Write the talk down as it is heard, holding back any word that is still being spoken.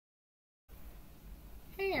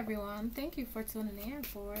everyone, thank you for tuning in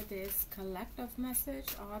for this collective message.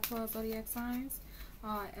 All 12 zodiac signs,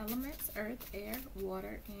 elements, earth, air,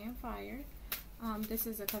 water, and fire. This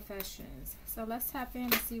is a confessions. So let's tap in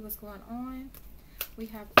and see what's going on. We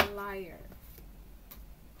have the liar.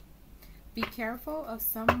 Be careful of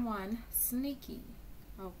someone sneaky.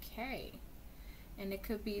 Okay. And there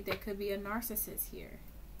could be a narcissist here.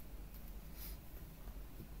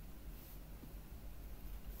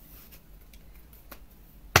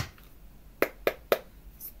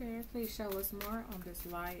 Spirit, please show us more on this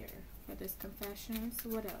liar for this confessions.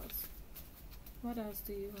 What else? What else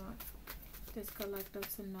do you want this collective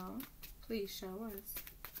to know? Please show us.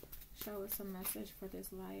 Show us a message for this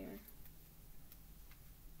liar.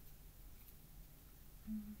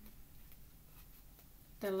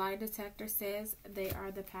 The lie detector says they are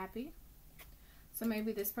the pappy. So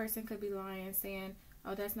maybe this person could be lying, saying,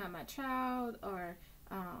 oh, that's not my child, or,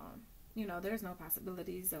 you know, there's no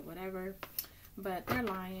possibilities or whatever. But they're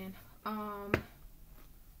lying.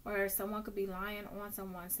 Or someone could be lying on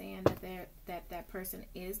someone, saying that that person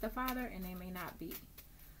is the father, and they may not be.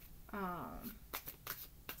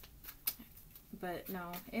 But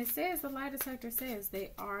no, it says, the lie detector says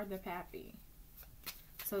they are the pappy.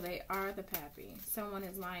 So they are the pappy. Someone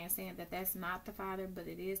is lying, saying that that's not the father, but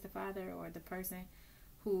it is the father, or the person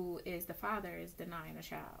who is the father is denying a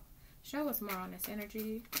child. Show us more on this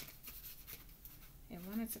energy. It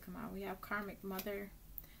wanted to come out. We have Karmic Mother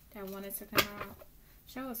that wanted to come out.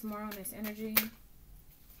 Show us more on this energy.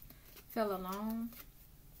 Feel alone.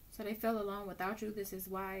 So they feel alone without you. This is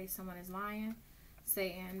why someone is lying,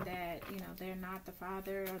 saying that, you know, they're not the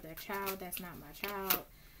father, or their child, that's not my child.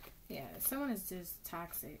 Yeah, someone is just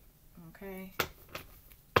toxic, okay?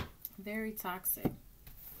 Very toxic.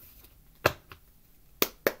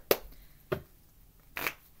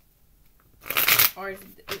 Or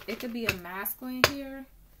it could be a masculine here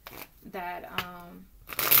that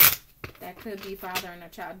that could be fathering a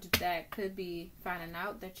child, that could be finding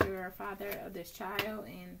out that you're a father of this child,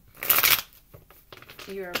 and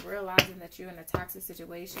you're realizing that you're in a toxic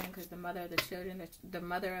situation because the mother of the children, the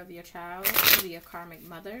mother of your child, could be a karmic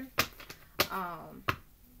mother.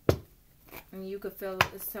 And you could feel,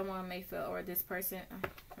 someone may feel, or this person,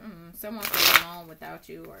 someone feels alone without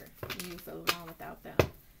you, or you feel alone without them.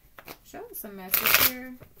 Show us a message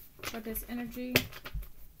here for this energy.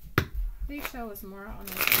 Please show us more on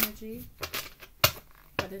this energy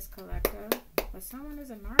for this collective. But someone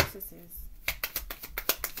is a narcissist.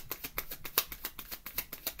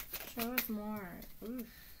 Show us more. Oof.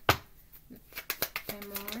 And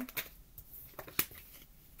more.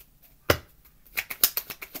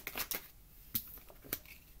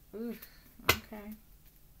 Oof. Okay.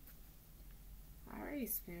 Alright,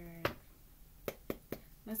 Spirit.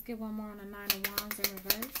 Let's get one more on the Nine of Wands in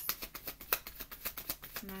reverse.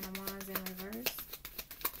 Nine of Wands in reverse.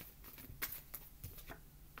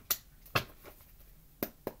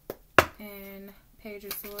 And Page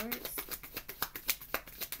of Swords.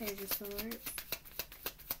 Page of Swords.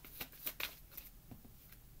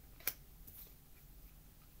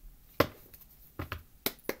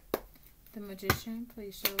 The Magician,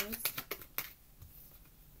 please show us.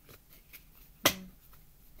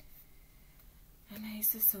 And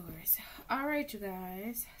Ace of Swords. Alright, you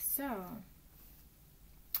guys. So,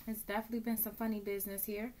 it's definitely been some funny business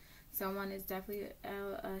here. Someone is definitely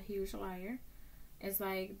a huge liar. It's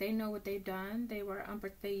like they know what they've done. They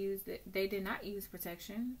did not use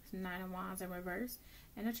protection. It's Nine of Wands in reverse,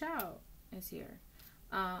 and a child is here.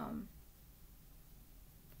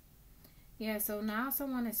 Yeah, so now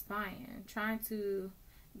someone is spying, trying to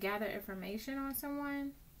gather information on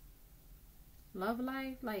someone. Love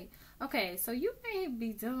life, like, okay, so you may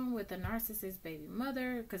be dealing with a narcissist baby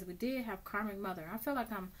mother, because we did have Karmic Mother. I feel like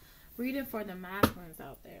I'm reading for the masculines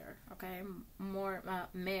out there, okay, more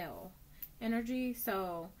male energy.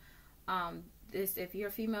 So this, if you're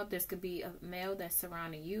female, this could be a male that's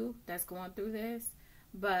surrounding you that's going through this.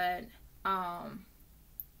 But I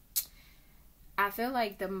feel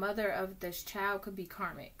like the mother of this child could be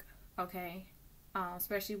karmic, okay,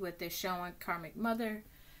 especially with this showing Karmic Mother.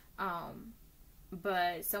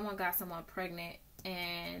 But someone got someone pregnant,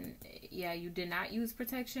 and yeah, you did not use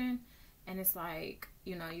protection, and it's like,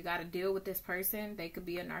 you know, you got to deal with this person. They could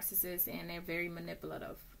be a narcissist, and they're very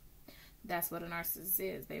manipulative. That's what a narcissist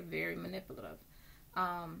is. They're very manipulative.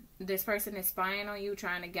 This person is spying on you,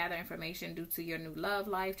 trying to gather information due to your new love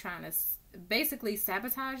life, trying to basically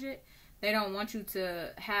sabotage it. They don't want you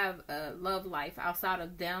to have a love life outside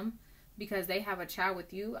of them because they have a child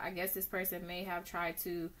with you. I guess this person may have tried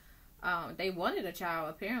to, they wanted a child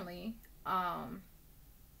apparently,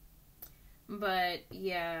 But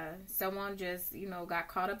yeah, someone just, you know, got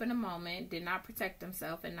caught up in a moment, did not protect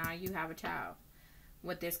themselves, and now you have a child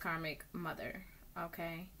with this karmic mother.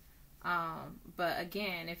 Okay. But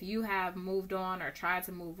again, if you have moved on or tried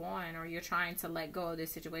to move on, or you're trying to let go of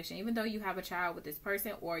this situation, even though you have a child with this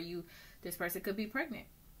person, or this person could be pregnant,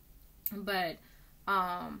 but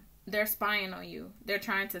they're spying on you. They're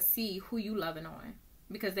trying to see who you loving on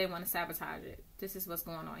because they want to sabotage it. This is what's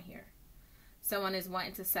going on here. Someone is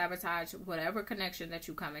wanting to sabotage whatever connection that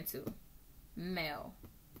you come into. Male.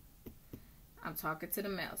 I'm talking to the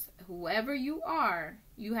males. Whoever you are,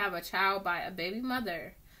 you have a child by a baby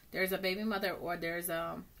mother. There's a baby mother, or there's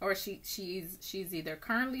or she's either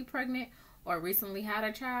currently pregnant or recently had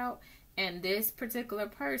a child, and this particular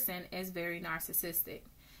person is very narcissistic.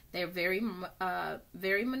 They're very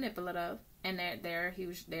manipulative, and they're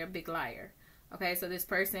huge. They're a big liar. Okay, so this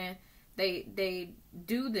person, they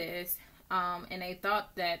do this, and they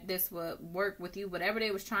thought that this would work with you, whatever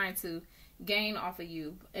they was trying to gain off of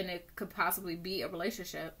you, and it could possibly be a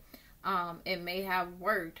relationship. It may have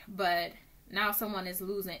worked, but now someone is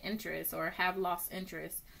losing interest or have lost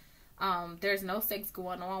interest. There's no sex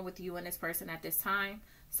going on with you and this person at this time.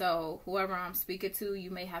 So whoever I'm speaking to, you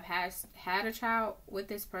may have had a child with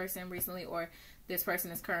this person recently, or this person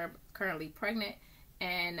is currently pregnant,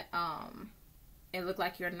 and it looked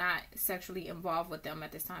like you're not sexually involved with them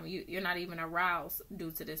at this time. You're not even aroused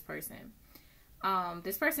due to this person.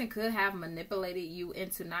 This person could have manipulated you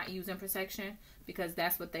into not using protection because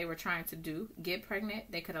that's what they were trying to do, get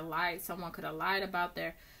pregnant. They could have lied. Someone could have lied about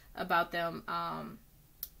them.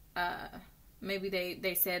 Maybe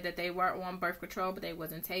they said that they weren't on birth control, but they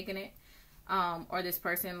wasn't taking it. Or this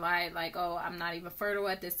person lied like, oh, I'm not even fertile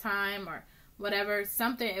at this time, or whatever.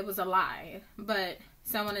 Something, it was a lie. But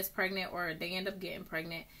someone is pregnant, or they end up getting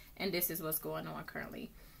pregnant, and this is what's going on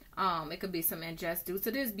currently. It could be some ingest due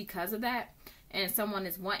to this because of that. And someone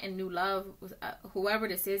is wanting new love. Whoever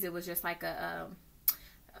this is, it was just like a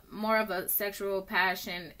more of a sexual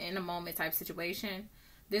passion in a moment type situation.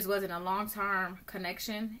 This wasn't a long-term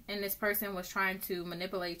connection, and this person was trying to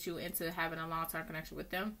manipulate you into having a long-term connection with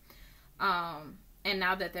them. And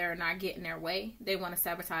now that they're not getting their way, they want to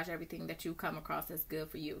sabotage everything that you come across as good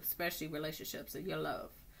for you, especially relationships or your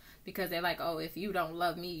love. Because they're like, oh, if you don't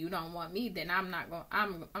love me, you don't want me, then I'm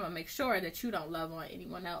gonna make sure that you don't love on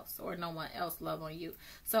anyone else, or no one else love on you.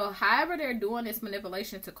 So however they're doing this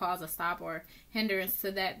manipulation to cause a stop or hindrance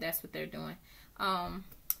to that, that's what they're doing.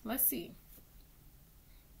 Let's see.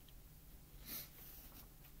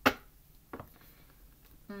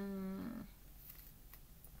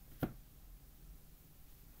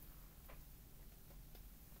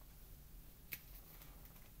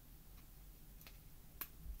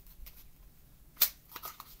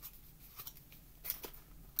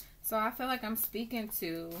 So I feel like I'm speaking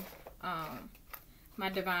to my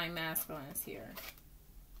divine masculines here.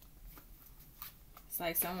 It's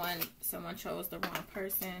like someone chose the wrong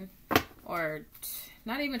person, or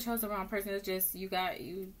not even chose the wrong person. It's just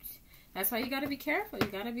that's why you got to be careful. You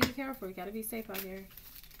got to be careful. You got to be safe out here.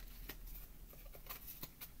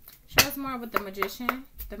 Show us more with the magician.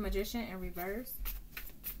 The magician in reverse.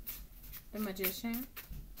 The magician.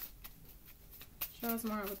 Show us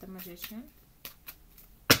more with the magician.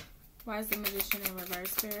 Why is the magician in reverse,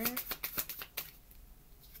 spirit?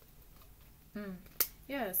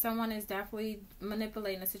 Yeah, someone is definitely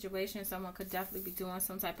manipulating the situation. Someone could definitely be doing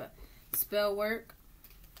some type of spell work.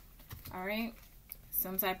 All right.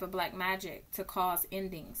 Some type of black magic to cause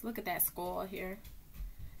endings. Look at that skull here.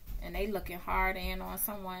 And they looking hard in on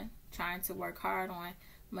someone. Trying to work hard on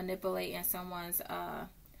manipulating someone's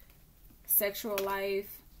sexual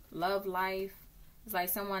life, love life. It's like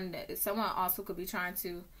someone also could be trying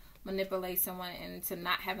to manipulate someone into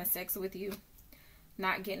not having sex with you,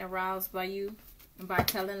 not getting aroused by you, by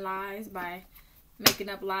telling lies, by making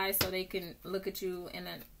up lies so they can look at you in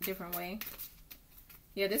a different way.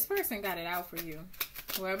 Yeah, this person got it out for you.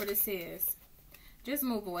 Whoever this is, just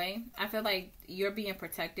move away. I feel like you're being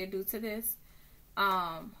protected due to this.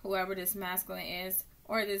 Whoever this masculine is,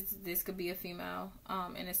 or this could be a female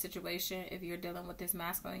in a situation. If you're dealing with this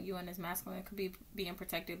masculine, you and this masculine could be being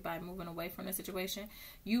protected by moving away from the situation.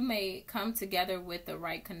 You may come together with the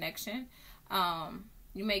right connection.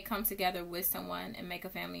 You may come together with someone and make a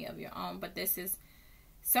family of your own. But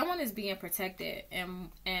someone is being protected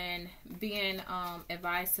and being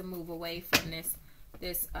advised to move away from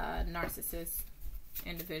this narcissist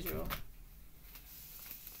individual.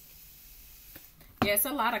 Yeah, it's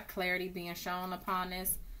a lot of clarity being shown upon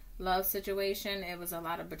this love situation. It was a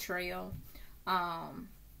lot of betrayal.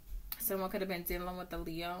 Someone could have been dealing with a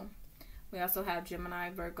Leo. We also have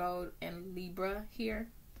Gemini, Virgo, and Libra here.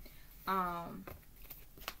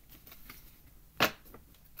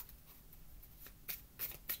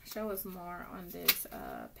 Show us more on this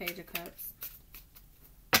Page of Cups.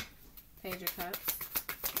 Page of Cups.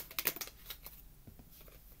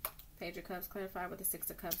 Page of Cups clarified with the Six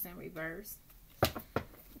of Cups in reverse.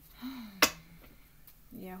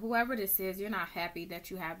 Yeah, whoever this is, you're not happy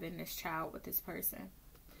that you have in this child with this person.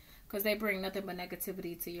 Because they bring nothing but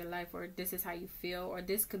negativity to your life, or this is how you feel, or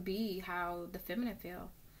this could be how the feminine feel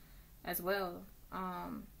as well. A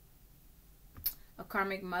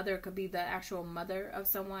karmic mother could be the actual mother of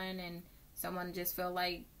someone, and someone just feel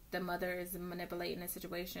like the mother is manipulating the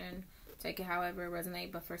situation. Take it however it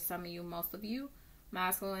resonates, but for some of you, most of you,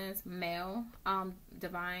 masculines, male,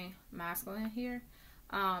 divine masculine here,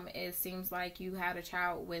 it seems like you had a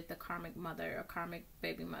child with a karmic mother, a karmic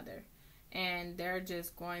baby mother, and they're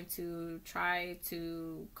just going to try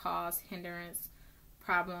to cause hindrance,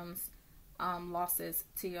 problems, losses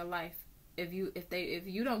to your life. If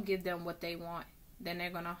you don't give them what they want, then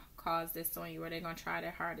they're gonna cause this on you, or they're gonna try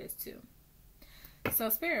their hardest to. So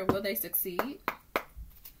Spirit, will they succeed?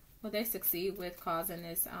 Will they succeed with causing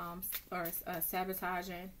this or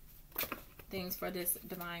sabotaging things for this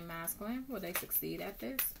divine masculine? Will they succeed at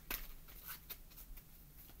this?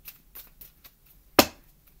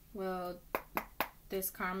 Will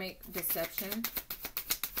this karmic deception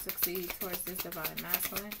succeed towards this divine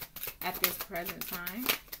masculine at this present time?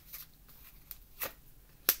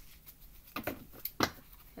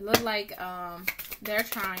 It looks like they're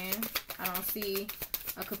trying. I don't see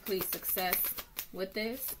a complete success with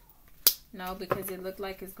this. No, because it looked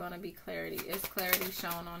like it's going to be clarity. It's clarity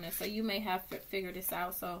shown on this. So you may have figured this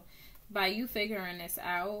out. So by you figuring this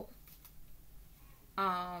out,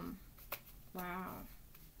 wow.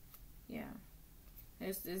 Yeah.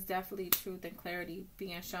 There's definitely truth and clarity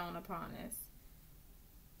being shown upon this.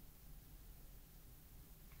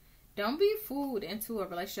 Don't be fooled into a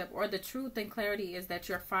relationship, or the truth and clarity is that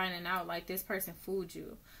you're finding out like this person fooled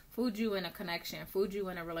you in a connection, fooled you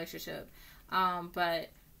in a relationship. But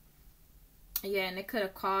yeah, and it could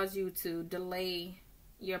have caused you to delay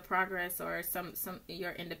your progress or some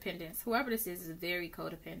your independence. Whoever this is very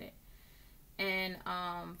codependent and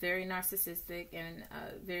very narcissistic and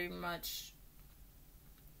very much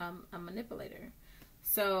a manipulator.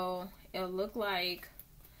 So it'll look like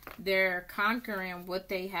they're conquering what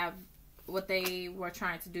they were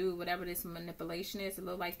trying to do, whatever this manipulation is. It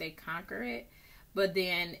looks like they conquer it, but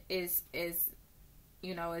then is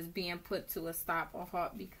being put to a stop or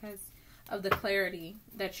halt because of the clarity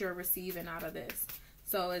that you're receiving out of this.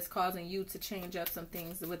 So it's causing you to change up some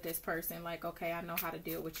things with this person. Like, okay, I know how to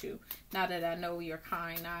deal with you. Now that I know you're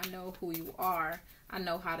kind, now I know who you are, I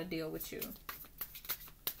know how to deal with you.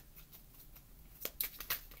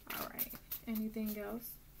 All right. Anything else?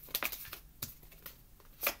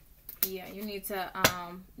 Yeah, you need to,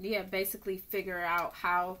 basically figure out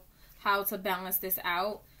how to balance this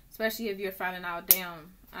out. Especially if you're finding out,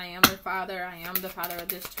 damn, I am the father of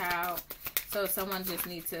this child. So someone just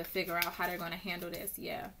needs to figure out how they're going to handle this.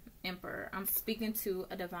 Yeah, Emperor. I'm speaking to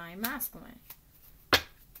a divine masculine.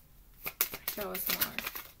 Show us more.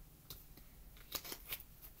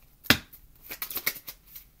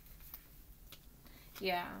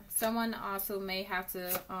 Yeah, someone also may have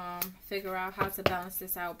to figure out how to balance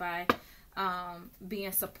this out by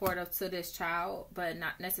being supportive to this child, but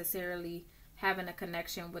not necessarily having a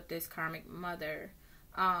connection with this karmic mother.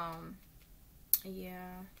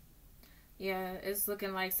 Yeah, it's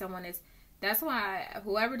looking like someone is. That's why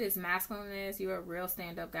whoever this masculine is, you're a real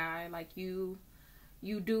stand-up guy. Like you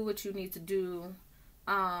do what you need to do.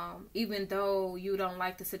 Even though you don't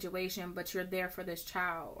like the situation, but you're there for this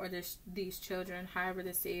child or these children, however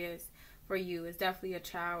this is for you. It's definitely a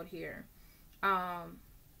child here.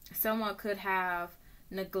 Someone could have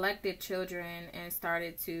neglected children and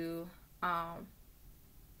started to,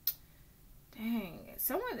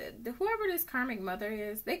 whoever this karmic mother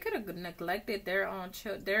is, they could have neglected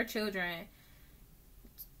their children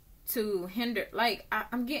to hinder. Like,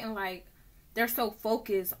 I'm getting like, they're so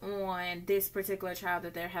focused on this particular child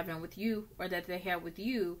that they're having with you or that they have with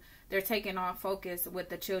you. They're taking on focus with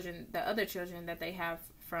the other children that they have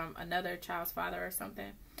from another child's father or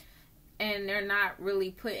something. And they're not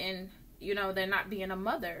really they're not being a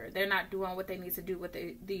mother. They're not doing what they need to do with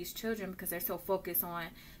these children because they're so focused on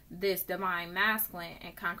this divine masculine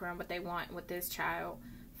and conquering what they want with this child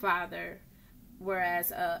father.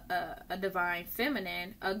 Whereas a divine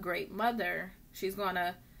feminine, a great mother, she's going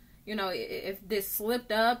to, if this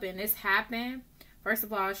slipped up and this happened, first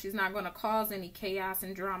of all, she's not going to cause any chaos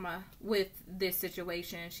and drama with this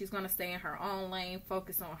situation. She's going to stay in her own lane,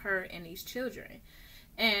 focus on her and these children.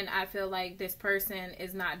 And I feel like this person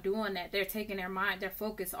is not doing that. They're taking their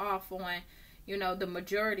focus off on, you know, the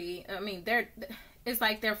majority. I mean, it's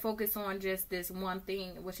like they're focused on just this one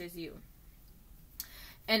thing, which is you.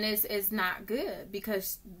 And it's not good,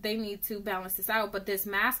 because they need to balance this out. But this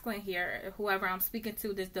masculine here, whoever I'm speaking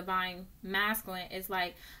to, this divine masculine, is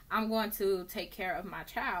like, I'm going to take care of my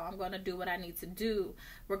child. I'm going to do what I need to do,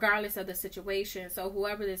 regardless of the situation. So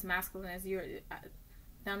whoever this masculine is, you're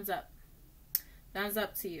thumbs up. Thumbs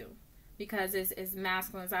up to you. Because it's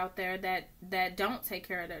masculines out there that don't take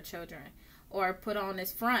care of their children, or put on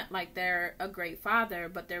this front like they're a great father,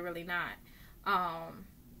 but they're really not.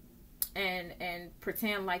 And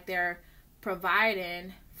pretend like they're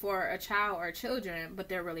providing for a child or children, but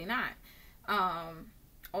they're really not.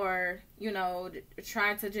 Or, you know,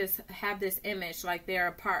 trying to just have this image like they're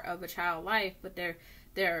a part of a child's life, but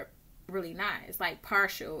they're really not. It's like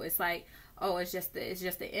partial. It's like, oh, it's just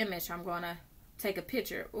the image. I'm gonna take a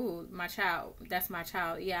picture. Ooh, my child. That's my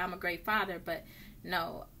child. Yeah, I'm a great father, but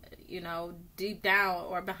no, you know, deep down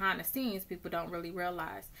or behind the scenes, people don't really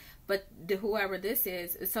realize. But whoever this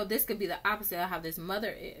is, so this could be the opposite of how this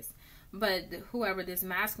mother is. But whoever this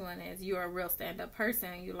masculine is, you're a real stand-up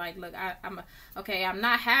person. You're like, look, I'm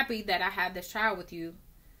not happy that I had this child with you,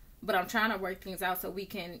 but I'm trying to work things out so we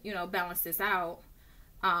can, you know, balance this out.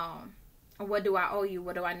 What do I owe you?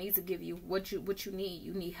 What do I need to give you? What you need?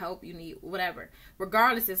 You need help. You need whatever.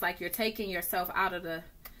 Regardless, it's like you're taking yourself out of the,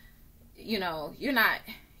 you know, you're not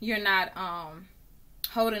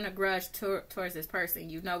holding a grudge towards this person.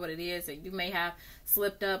 You know what it is, and you may have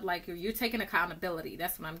slipped up. Like you're taking accountability.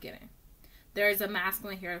 That's what I'm getting. There's a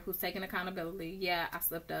masculine here who's taking accountability. Yeah, I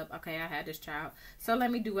slipped up. Okay, I had this child, so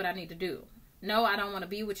let me do what I need to do. No, I don't want to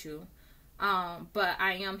be with you, but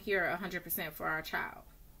I am here 100% for our child.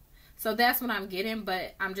 So that's what I'm getting,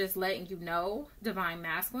 but I'm just letting you know, divine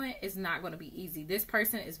masculine is not going to be easy. This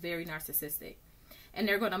person is very narcissistic, and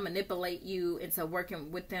they're going to manipulate you into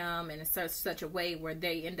working with them in such a way where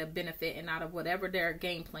they end up benefiting out of whatever their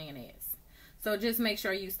game plan is. So just make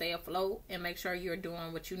sure you stay afloat and make sure you're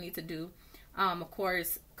doing what you need to do. Of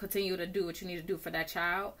course, continue to do what you need to do for that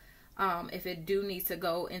child. If it do need to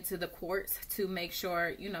go into the courts to make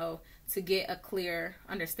sure, you know, to get a clear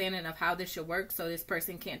understanding of how this should work, so this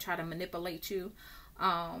person can't try to manipulate you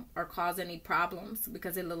or cause any problems,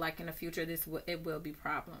 because it look like in the future it will be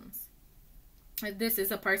problems. This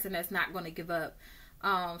is a person that's not going to give up.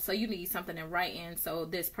 So you need something in writing so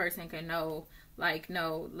this person can know, like,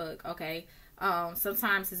 no, look, okay,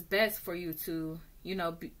 sometimes it's best for you to, you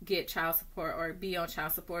know, get child support or be on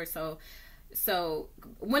child support. So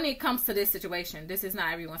when it comes to this situation, this is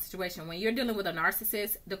not everyone's situation. When you're dealing with a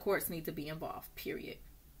narcissist, the courts need to be involved, period.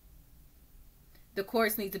 The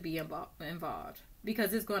courts need to be involved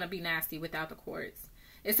because it's going to be nasty without the courts.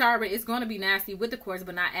 It's going to be nasty with the courts,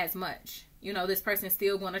 but not as much. You know, this person's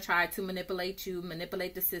still going to try to manipulate you,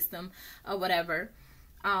 manipulate the system or whatever.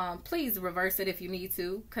 Please reverse it if you need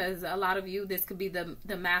to, because a lot of you, this could be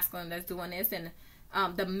the masculine that's doing this, and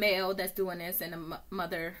the male that's doing this, and the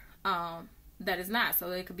mother that is not.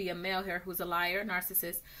 So it could be a male here who's a liar,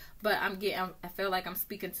 narcissist, but I feel like I'm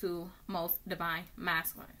speaking to most divine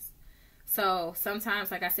masculines. So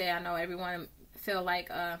sometimes, like I said, I know everyone feel like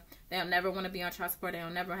they'll never want to be on child support, they'll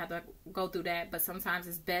never have to go through that, but sometimes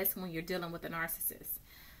it's best when you're dealing with a narcissist.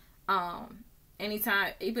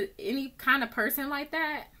 Anytime, any kind of person like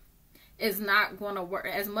that is not going to work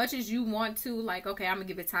as much as you want to. Like, okay, I'm gonna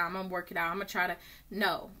give it time, I'm gonna work it out, I'm gonna try to,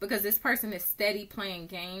 no, because this person is steady playing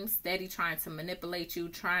games, steady trying to manipulate you,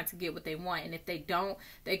 trying to get what they want, and if they don't,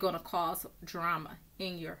 they're gonna cause drama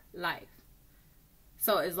in your life.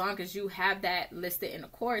 So as long as you have that listed in the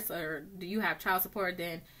courts, or do you have child support,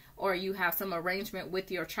 then, or you have some arrangement with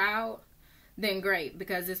your child, then great,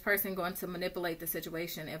 because this person going to manipulate the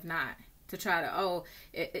situation. If not, to try to,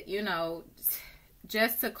 you know,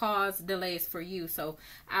 just to cause delays for you. So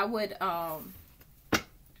I would,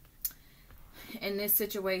 in this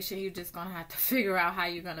situation, you're just going to have to figure out how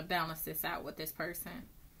you're going to balance this out with this person.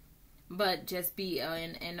 But just be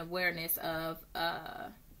in awareness of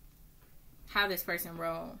how this person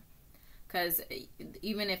roll. Because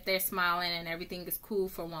even if they're smiling and everything is cool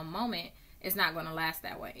for one moment, it's not going to last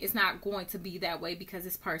that way. It's not going to be that way because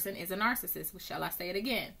this person is a narcissist. Shall I say it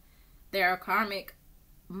again? They're a karmic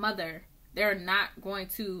mother. They're not going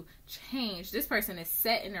to change. This person is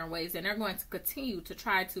set in their ways, and they're going to continue to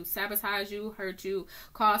try to sabotage you, hurt you,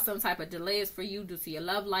 cause some type of delays for you due to your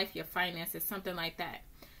love life, your finances, something like that.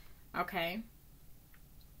 Okay?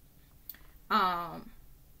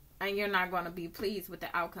 And you're not going to be pleased with the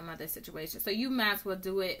outcome of this situation. So you might as well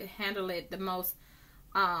handle it the most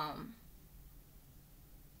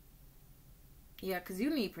Yeah, because you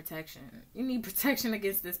need protection. You need protection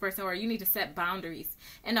against this person, or you need to set boundaries.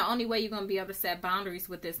 And the only way you're going to be able to set boundaries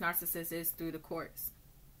with this narcissist is through the courts.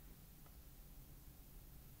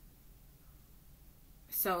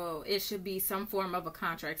 So it should be some form of a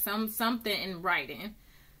contract, something in writing.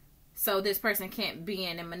 So this person can't be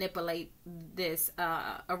in and manipulate this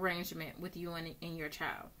arrangement with you and your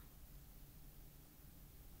child.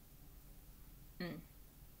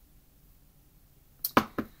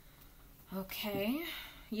 Okay.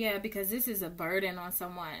 Yeah, because this is a burden on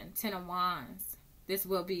someone. 10 of Wands. This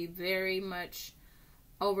will be very much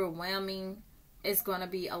overwhelming. It's going to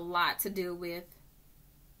be a lot to deal with.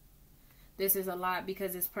 This is a lot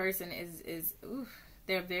because this person is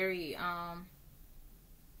they're very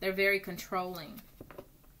controlling.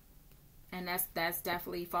 And that's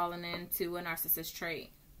definitely falling into a narcissist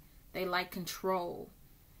trait. They like control.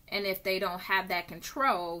 And if they don't have that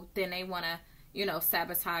control, then they want to,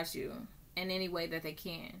 sabotage you in any way that they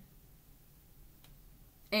can.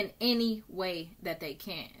 In any way that they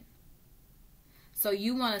can. So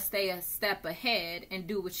you want to stay a step ahead and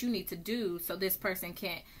do what you need to do so this person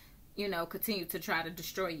can't, continue to try to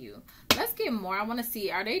destroy you. Let's get more. I want to see,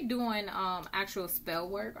 are they doing actual spell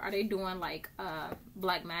work? Are they doing like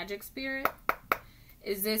black magic spirit?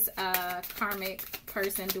 Is this a karmic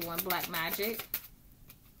person doing black magic?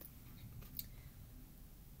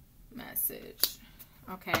 Message.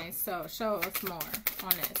 Okay, so show us more on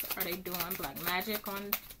this. Are they doing black magic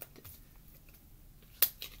on?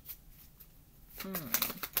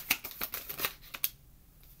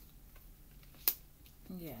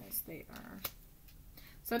 Yes, they are.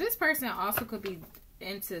 So this person also could be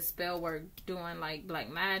into spell work, doing like black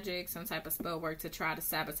magic, some type of spell work to try to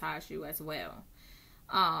sabotage you as well.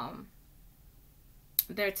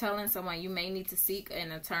 They're telling someone you may need to seek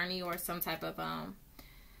an attorney or some type of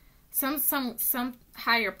some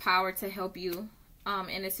higher power to help you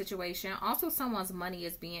in this situation. Also, someone's money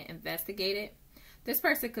is being investigated. This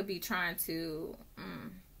person could be trying to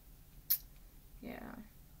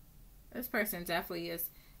this person definitely is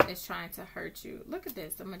trying to hurt you. Look at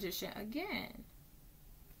this, the Magician again.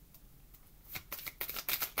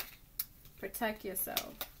 Protect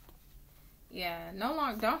yourself. Yeah, no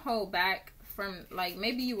longer, don't hold back from, like,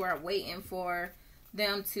 maybe you were waiting for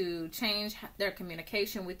them to change their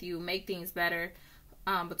communication with you, make things better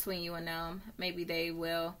between you and them. Maybe they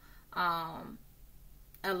will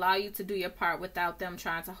allow you to do your part without them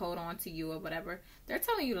trying to hold on to you or whatever. They're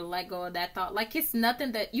telling you to let go of that thought. Like, it's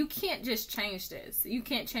nothing that you can't just change this. You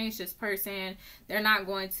can't change this person. They're not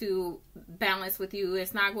going to balance with you.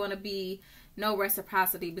 It's not going to be no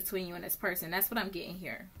reciprocity between you and this person. That's what I'm getting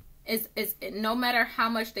here. It's no matter how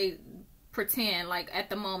much they pretend, like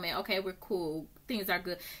at the moment, okay, we're cool, things are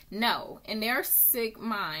good. No, in their sick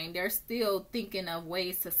mind, they're still thinking of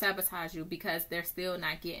ways to sabotage you because they're still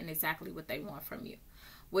not getting exactly what they want from you,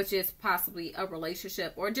 which is possibly a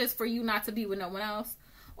relationship, or just for you not to be with no one else,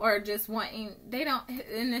 or just wanting, they don't,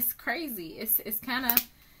 and it's crazy. It's kind of,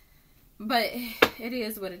 but it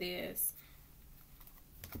is what it is.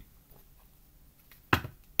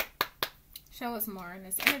 Show us more in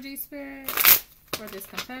this energy, Spirit, for this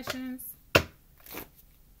confessions.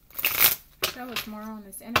 Show us more on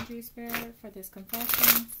this energy, Spirit, for this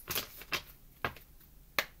confessions.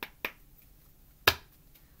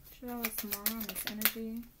 Show us more on this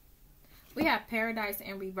energy. We have Paradise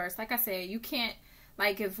in reverse. Like I said, you can't,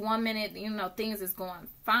 like, if 1 minute, things is going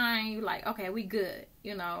fine, you like, okay, we good,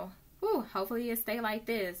 whew, hopefully it stay like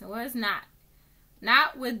this. Well, it's not.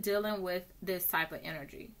 Not with dealing with this type of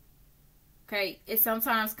energy. Okay, it's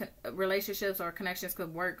sometimes relationships or connections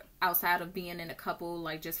could work outside of being in a couple,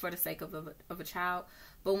 like just for the sake of a child.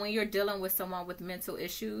 But when you're dealing with someone with mental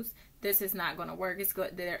issues, this is not going to work. It's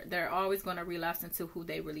good. They're always going to relapse into who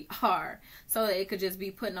they really are. So it could just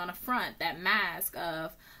be putting on a front, that mask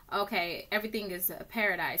of, okay, everything is a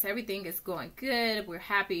paradise. Everything is going good. We're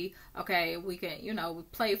happy. Okay, we can, we're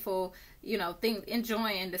playful,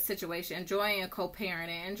 enjoying the situation, enjoying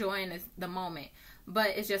co-parenting, enjoying the moment.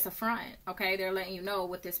 But it's just a front, okay? They're letting you know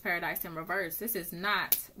with this Paradise in reverse, this is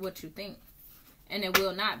not what you think. And it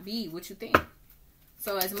will not be what you think.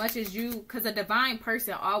 So as much as because a divine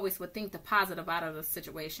person always would think the positive out of the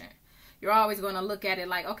situation. You're always going to look at it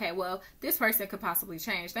like, okay, well, this person could possibly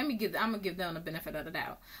change. I'm going to give them the benefit of the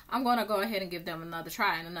doubt. I'm going to go ahead and give them another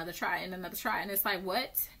try and another try and another try. And it's like,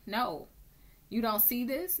 what? No. You don't see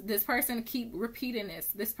this? This person keep repeating this.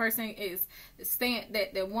 This person is staying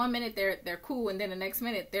that 1 minute they're cool, and then the next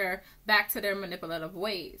minute they're back to their manipulative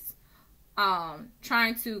ways.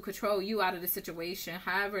 Trying to control you out of the situation.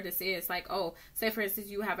 However this is, like, oh, say for instance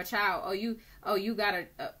you have a child, you gotta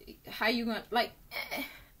how you gonna, like,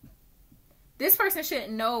 This person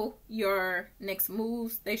shouldn't know your next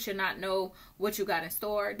moves. They should not know what you got in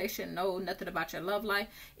store. They shouldn't know nothing about your love life.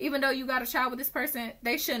 Even though you got a child with this person,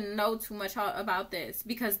 they shouldn't know too much about this,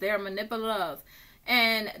 because they're manipulative.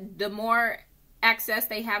 And the more access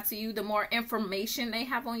they have to you, the more information they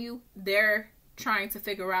have on you, they're trying to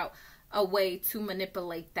figure out a way to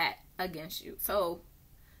manipulate that against you. So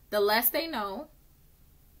the less they know,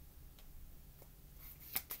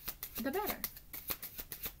 the better.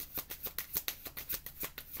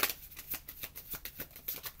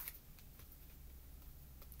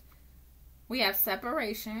 We have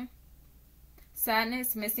separation,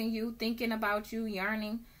 sadness, missing you, thinking about you,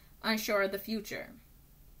 yearning, unsure of the future.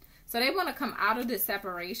 So they want to come out of this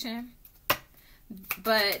separation.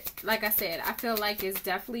 But like I said, I feel like it's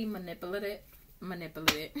definitely manipulative.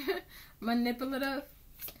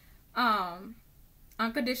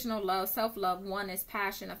 Unconditional love, self-love, oneness,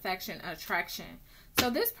 passion, affection, attraction. So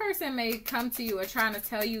this person may come to you or trying to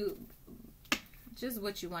tell you just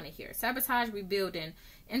what you want to hear. Sabotage, rebuilding.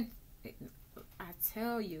 And I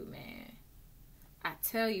tell you, man. I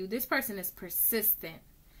tell you, this person is persistent.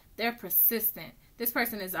 They're persistent. This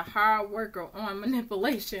person is a hard worker on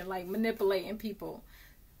manipulation, like manipulating people.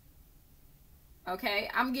 Okay?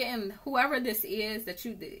 I'm getting whoever this is that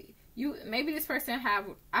you maybe this person have,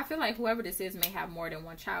 I feel like whoever this is may have more than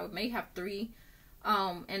one child, may have 3,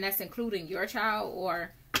 and that's including your child,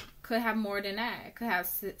 or could have more than that. Could have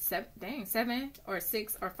 7 or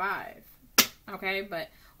 6 or 5. Okay?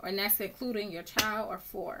 And that's including your child, or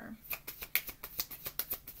 4.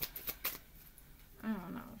 I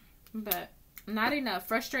don't know. But not enough.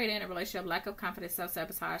 Frustrated in a relationship. Lack of confidence.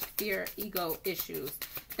 Self-sabotage. Fear. Ego issues.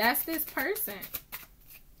 That's this person.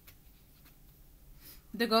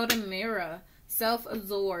 The golden mirror.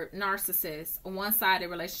 Self-absorbed. Narcissist. One-sided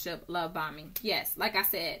relationship. Love bombing. Yes. Like I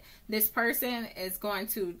said, this person is going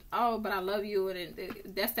to, oh, but I love you.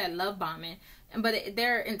 And that's that love bombing. But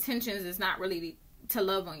their intentions is not really to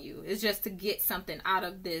love on you. It's just to get something out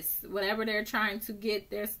of this. Whatever they're trying to get,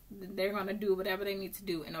 they're going to do whatever they need to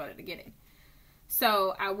do in order to get it.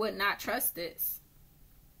 So I would not trust this.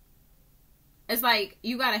 It's like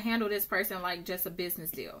you got to handle this person like just a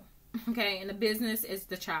business deal. Okay? And the business is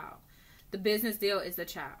the child. The business deal is the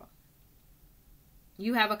child.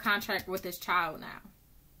 You have a contract with this child now.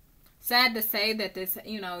 Sad to say that this,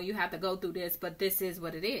 you have to go through this, but this is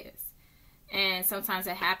what it is. And sometimes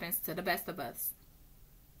it happens to the best of us.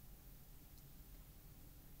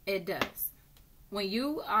 It does. When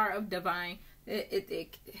you are of divine,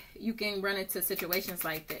 you can run into situations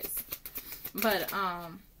like this. But,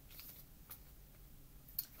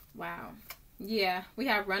 wow. Yeah, we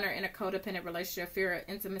have runner in a codependent relationship, fear of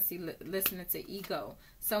intimacy, listening to ego.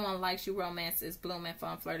 Someone likes you, romance is blooming,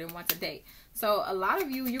 fun, flirting, want to date. So a lot of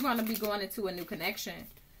you're going to be going into a new connection.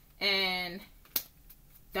 And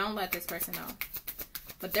don't let this person know.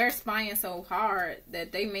 But they're spying so hard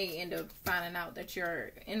that they may end up finding out that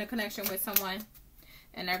you're in a connection with someone.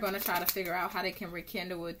 And they're going to try to figure out how they can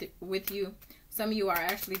rekindle with you. Some of you are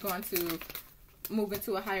actually going to move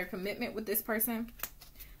into a higher commitment with this person.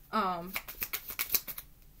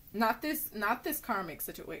 Not this karmic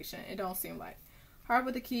situation. It don't seem like. Heart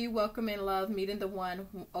with the key, welcome in love, meeting the one,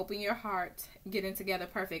 open your heart, getting together,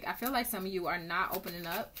 perfect. I feel like some of you are not opening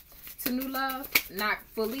up to new love, not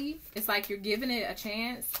fully. It's like you're giving it a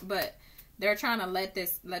chance, but they're trying to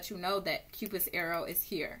let you know that Cupid's arrow is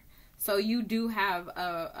here. So you do have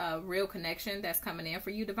a real connection that's coming in for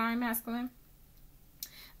you, divine masculine.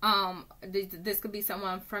 This could be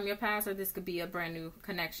someone from your past, or this could be a brand new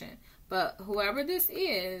connection. But whoever this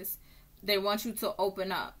is, they want you to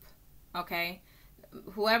open up. Okay?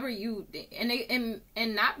 Whoever you, and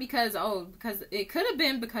not because it could have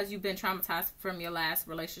been because you've been traumatized from your last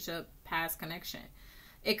relationship, past connection.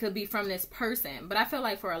 It could be from this person. But I feel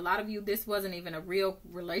like for a lot of you, this wasn't even a real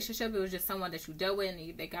relationship. It was just someone that you dealt with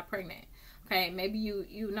and they got pregnant. Okay, maybe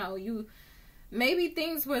maybe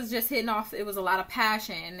things was just hitting off. It was a lot of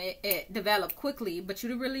passion. It developed quickly, but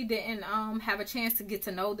you really didn't have a chance to get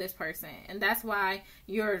to know this person. And that's why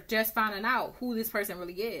you're just finding out who this person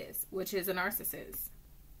really is, which is a narcissist.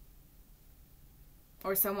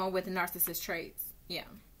 Or someone with narcissist traits. Yeah.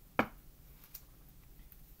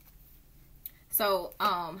 So,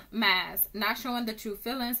 mask. Not showing the true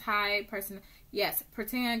feelings. Hide person. Yes.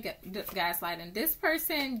 Pretend gaslighting. This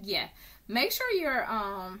person, yeah. Make sure you're,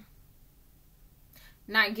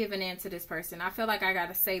 not giving in to this person. I feel like I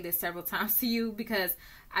gotta say this several times to you, because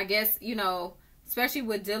I guess, especially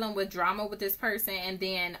with dealing with drama with this person, and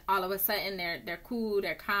then all of a sudden they're cool,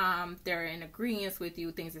 they're calm, they're in agreement with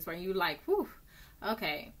you, things is where you like, whew,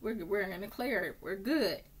 okay, we're in the clear, we're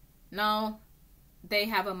good. No, they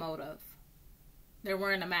have a motive. They're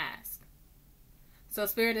wearing a mask. So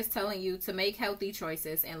Spirit is telling you to make healthy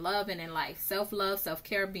choices in love and in life. Self-love,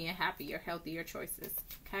 self-care, being happier, healthier choices.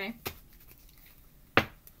 Okay?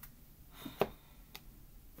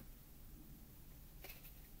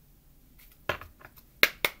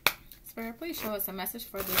 Spirit, please show us a message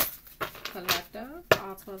for this collective.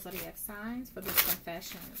 All 12 zodiac signs for this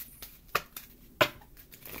confession.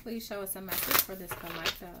 Please show us a message for this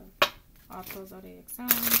collective. All 12 zodiac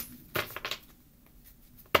signs.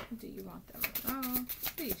 What do you want them to know?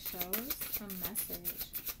 Please show us a message.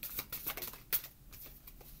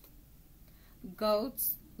 Go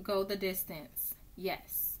the distance.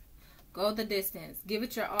 Yes. Go the distance. Give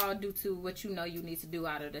it your all due to what you know you need to do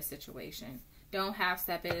out of the situation. Don't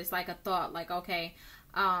half-step it. It's like a thought. Like, okay,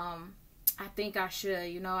 I think I should.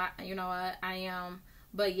 You know what? I am.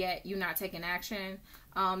 But yet you're not taking action.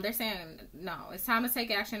 They're saying, no, it's time to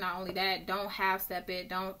take action. Not only that, don't half-step it.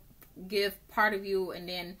 Don't give part of you and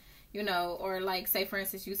then, you know, or like, say, for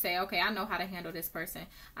instance, you say, okay, I know how to handle this person.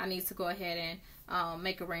 I need to go ahead and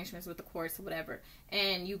make arrangements with the courts or whatever.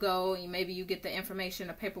 And you go, and maybe you get the information,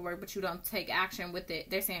 the paperwork, but you don't take action with it.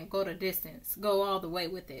 They're saying go the distance. Go all the way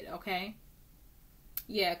with it, okay?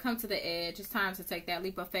 Yeah, come to the edge. It's time to take that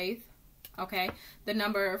leap of faith. Okay, the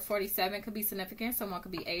number 47 could be significant. Someone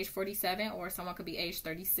could be age 47 or someone could be age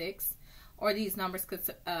 36. Or these numbers could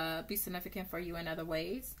be significant for you in other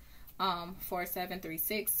ways.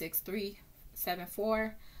 4736,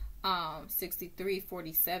 6374,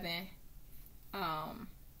 6347,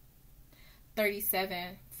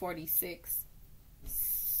 3746,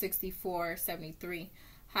 6473.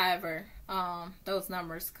 However, those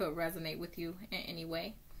numbers could resonate with you in any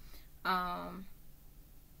way.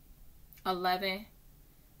 11,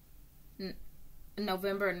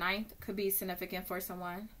 November 9th could be significant for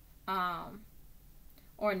someone.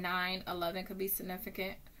 Or 9/11 could be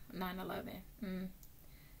significant. 9/11.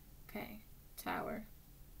 Okay, Tower.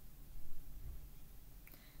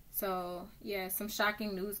 So yeah, some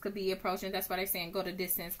shocking news could be approaching. That's why they're saying go the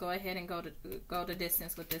distance. Go ahead and go the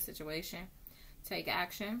distance with this situation. Take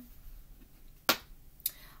action.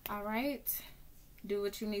 All right. Do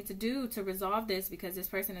what you need to do to resolve this, because this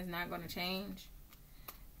person is not going to change.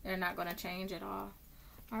 They're not going to change at all.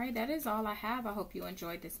 All right, that is all I have. I hope you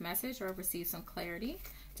enjoyed this message or received some clarity.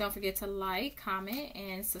 Don't forget to like, comment,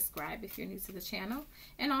 and subscribe if you're new to the channel.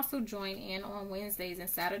 And also join in on Wednesdays and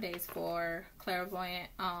Saturdays for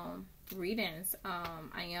clairvoyant readings.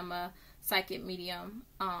 I am a psychic medium.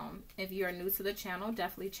 If you're new to the channel,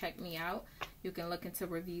 definitely check me out. You can look into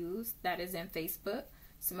reviews. That is in Facebook.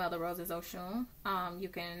 Smell the Roses Oshun. You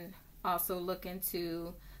can also look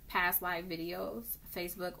into past live videos,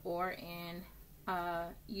 Facebook or in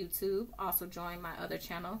YouTube. Also join my other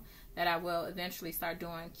channel that I will eventually start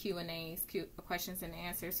doing Q&As, questions and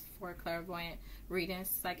answers for clairvoyant readings,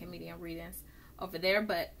 psychic medium readings over there.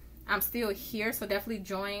 But I'm still here, so definitely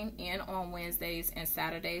join in on Wednesdays and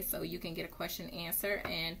Saturdays so you can get a question answered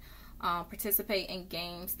and participate in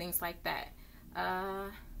games, things like that.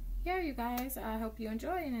 Yeah, you guys, I hope you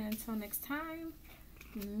enjoy, and until next time,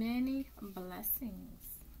 many blessings.